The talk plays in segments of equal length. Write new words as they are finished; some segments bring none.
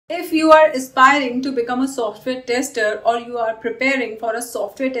If you are aspiring to become a software tester or you are preparing for a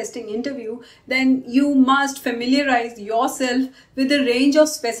software testing interview, then you must familiarize yourself with the range of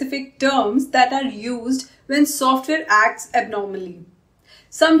specific terms that are used when software acts abnormally.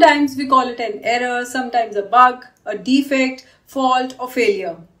 Sometimes we call it an error, sometimes a bug, a defect, fault or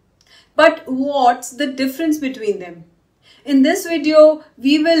failure. But what's the difference between them? In this video,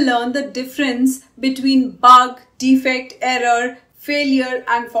 we will learn the difference between bug, defect, error, failure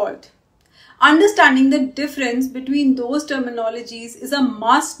and fault. Understanding the difference between those terminologies is a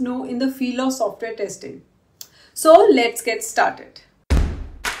must-know in the field of software testing. So let's get started.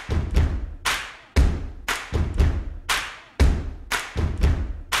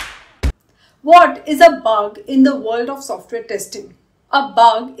 What is a bug in the world of software testing? A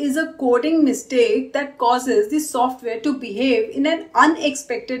bug is a coding mistake that causes the software to behave in an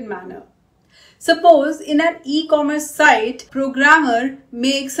unexpected manner. Suppose in an e-commerce site, programmer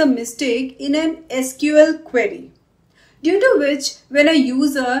makes a mistake in an SQL query, due to which when a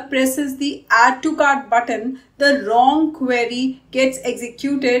user presses the add to cart button, the wrong query gets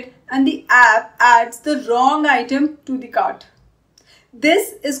executed and the app adds the wrong item to the cart.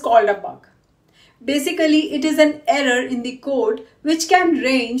 This is called a bug. Basically, it is an error in the code which can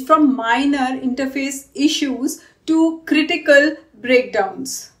range from minor interface issues to critical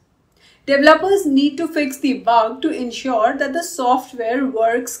breakdowns. Developers need to fix the bug to ensure that the software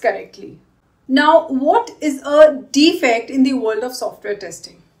works correctly. Now, what is a defect in the world of software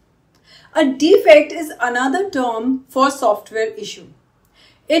testing? A defect is another term for software issue.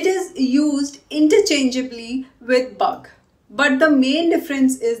 It is used interchangeably with bug. But the main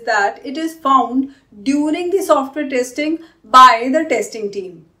difference is that it is found during the software testing by the testing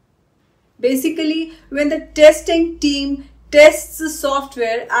team. Basically, when the testing team tests the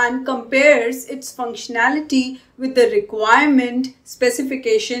software and compares its functionality with the requirement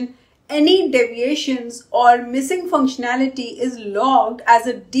specification, any deviations or missing functionality is logged as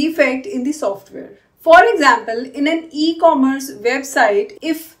a defect in the software. For example, in an e-commerce website,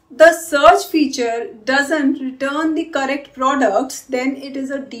 if the search feature doesn't return the correct products, then it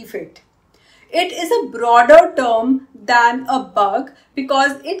is a defect. It is a broader term than a bug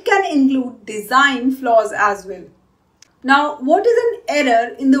because it can include design flaws as well. Now, what is an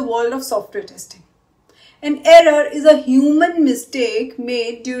error in the world of software testing? An error is a human mistake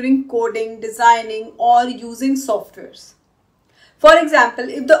made during coding, designing, or using softwares. For example,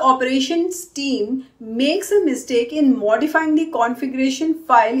 if the operations team makes a mistake in modifying the configuration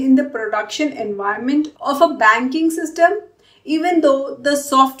file in the production environment of a banking system, even though the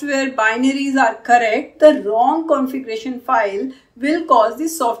software binaries are correct, the wrong configuration file will cause the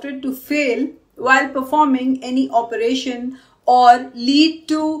software to fail while performing any operation or lead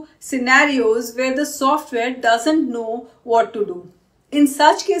to scenarios where the software doesn't know what to do. In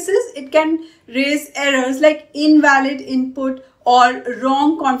such cases, it can raise errors like invalid input or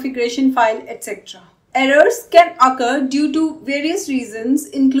wrong configuration file, etc. Errors can occur due to various reasons,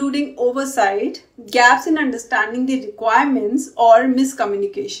 including oversight, gaps in understanding the requirements, or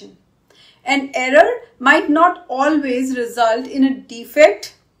miscommunication. An error might not always result in a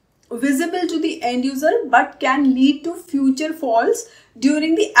defect visible to the end user, but can lead to future faults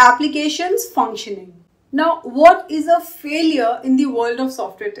during the application's functioning. Now, what is a failure in the world of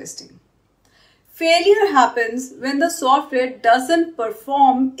software testing? Failure happens when the software doesn't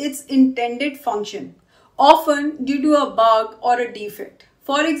perform its intended function, often due to a bug or a defect.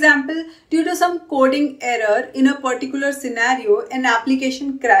 For example, due to some coding error in a particular scenario, an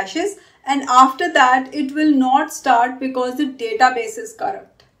application crashes and after that it will not start because the database is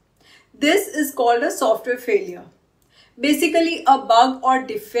corrupt. This is called a software failure. Basically, a bug or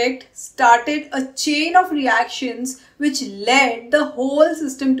defect started a chain of reactions which led the whole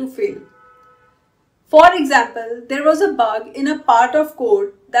system to fail. For example, there was a bug in a part of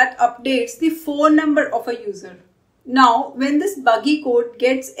code that updates the phone number of a user. Now, when this buggy code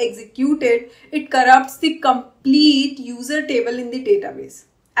gets executed, it corrupts the complete user table in the database.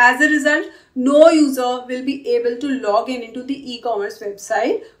 As a result, no user will be able to log in into the e-commerce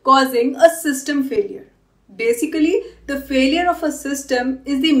website, causing a system failure. Basically, the failure of a system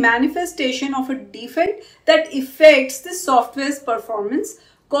is the manifestation of a defect that affects the software's performance,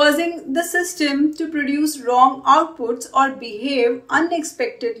 causing the system to produce wrong outputs or behave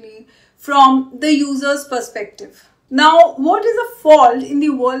unexpectedly from the user's perspective. Now, what is a fault in the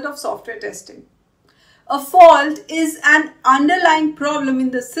world of software testing? A fault is an underlying problem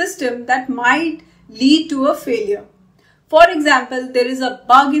in the system that might lead to a failure. For example, there is a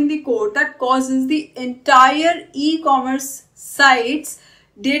bug in the code that causes the entire e-commerce site's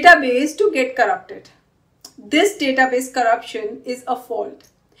database to get corrupted. This database corruption is a fault.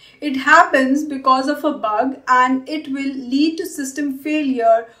 It happens because of a bug and it will lead to system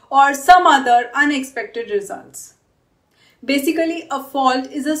failure or some other unexpected results. Basically, a fault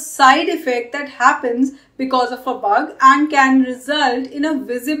is a side effect that happens because of a bug and can result in a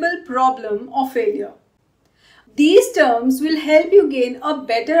visible problem or failure. These terms will help you gain a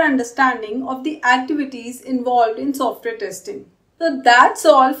better understanding of the activities involved in software testing. So that's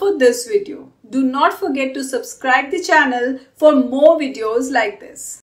all for this video. Do not forget to subscribe the channel for more videos like this.